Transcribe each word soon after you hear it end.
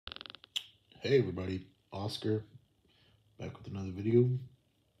Hey everybody, Oscar back with another video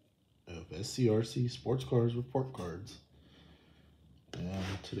of SCRC Sports Cards Report Cards. And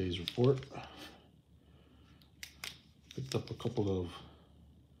today's report, picked up a couple of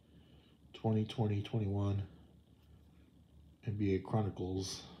 2020-21 NBA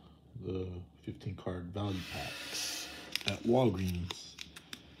Chronicles, the 15 card value packs at Walgreens.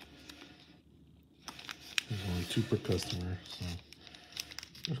 There's only 2 per customer, so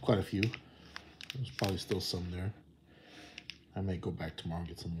there's quite a few. There's probably still some there. I might go back tomorrow and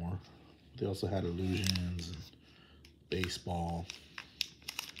get some more. They also had illusions and baseball.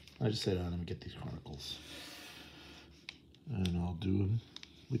 I just said, let me get these Chronicles. And I'll do them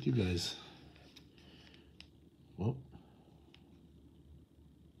with you guys. Well,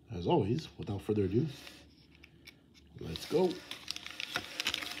 as always, without further ado, let's go.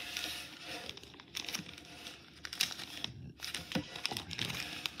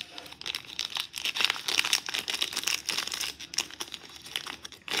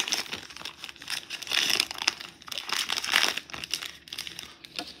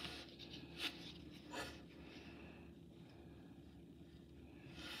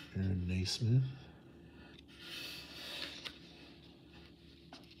 Aaron Naismith.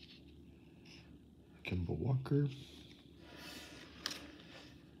 Kemba Walker.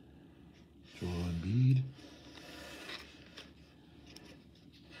 Joel Embiid.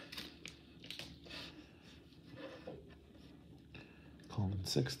 Colin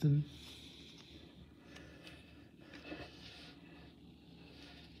Sexton.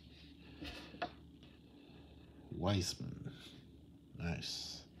 Weissman.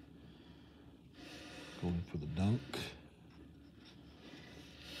 Nice. Going for the dunk.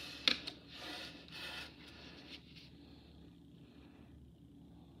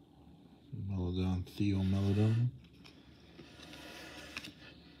 Theo Melodon.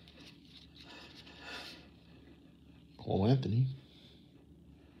 Cole Anthony.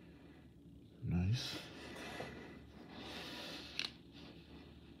 Nice.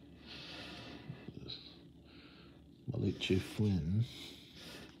 Malik Flynn.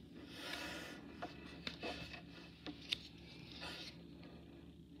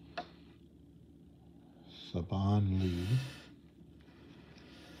 Saban Lee.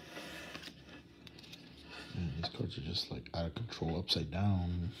 Man, these cards are just like out of control, upside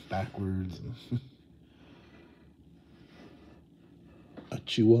down, backwards.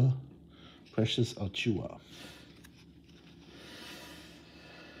 Achua, Precious Achua.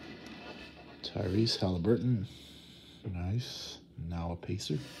 Tyrese Halliburton. Nice. Now a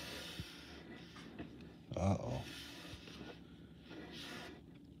Pacer. Uh-oh.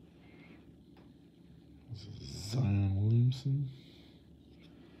 Zion Williamson.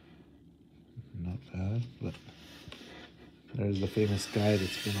 Not bad, but there's the famous guy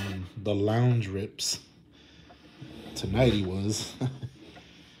that's been on the lounge rips. Tonight he was.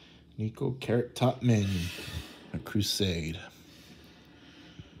 Nico Carrot Top Mannion. A Crusade.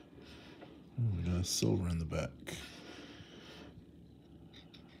 Oh, we got a silver in the back.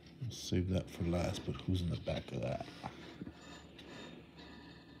 I'll save that for last, but who's in the back of that?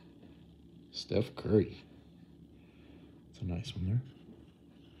 Steph Curry. It's a nice one there.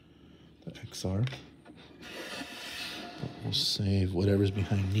 The XR. But we'll save whatever's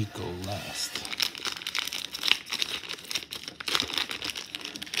behind Nico last.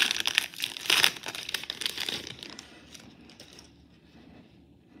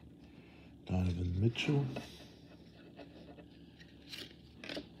 Donovan Mitchell.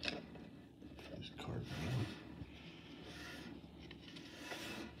 This card now.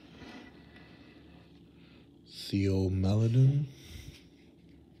 Theo Melodon.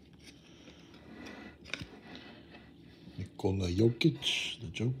 Nikola Jokic, the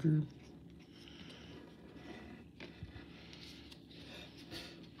Joker.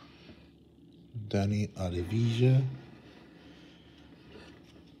 Danny Adevija.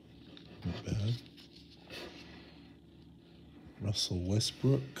 Not bad. Russell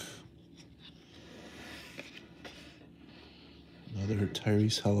Westbrook. Another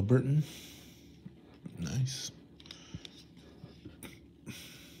Tyrese Halliburton. Nice.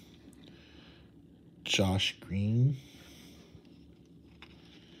 Josh Green.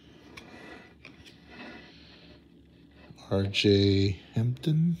 RJ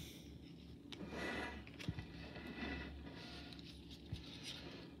Hampton.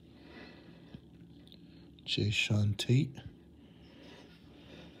 Jayshawn Tate.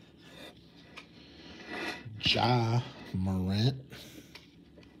 Ja Morant.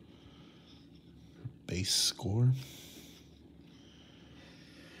 Base score.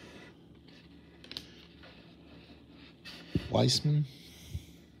 Weissman.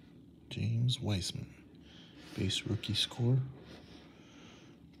 James Wiseman. Base rookie score.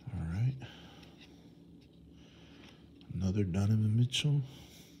 All right. Another Donovan Mitchell.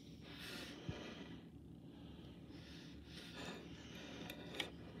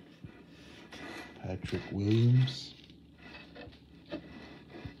 Patrick Williams.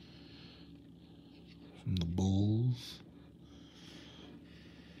 From the Bulls.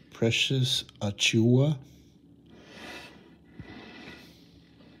 Precious Achiuwa.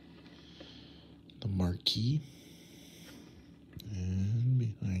 The Marquee. And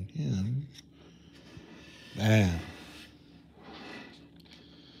behind him, bam,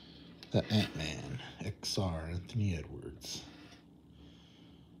 the Ant-Man, XR, Anthony Edwards.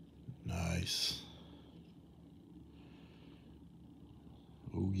 Nice.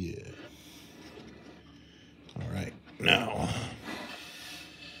 Oh, yeah. All right, now,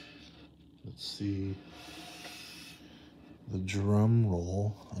 let's see the drum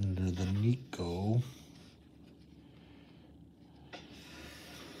roll under the Nico.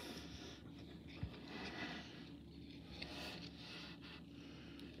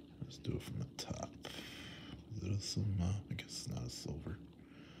 Let's do it from the top. Is it some, I guess it's not a silver.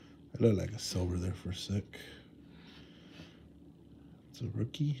 I look like a silver there for a sec. It's a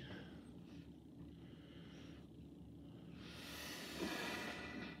rookie.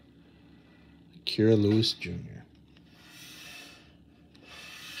 Kira Lewis Jr.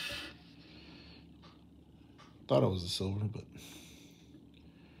 Thought it was a silver, but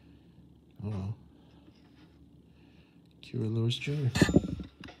I don't know. Kira Lewis Jr.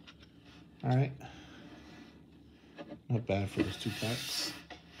 All right. Not bad for those 2 packs.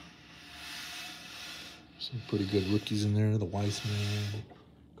 Some pretty good rookies in there. The Wiseman,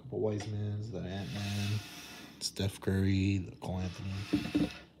 a couple Wisemans, the Ant-Man, Steph Curry, the Cole Anthony.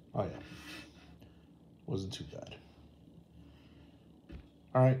 Oh, yeah. Wasn't too bad.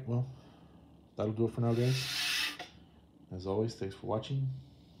 All right, well, that'll do it for now, guys. As always, thanks for watching.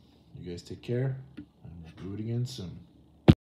 You guys take care, and we'll do it again soon.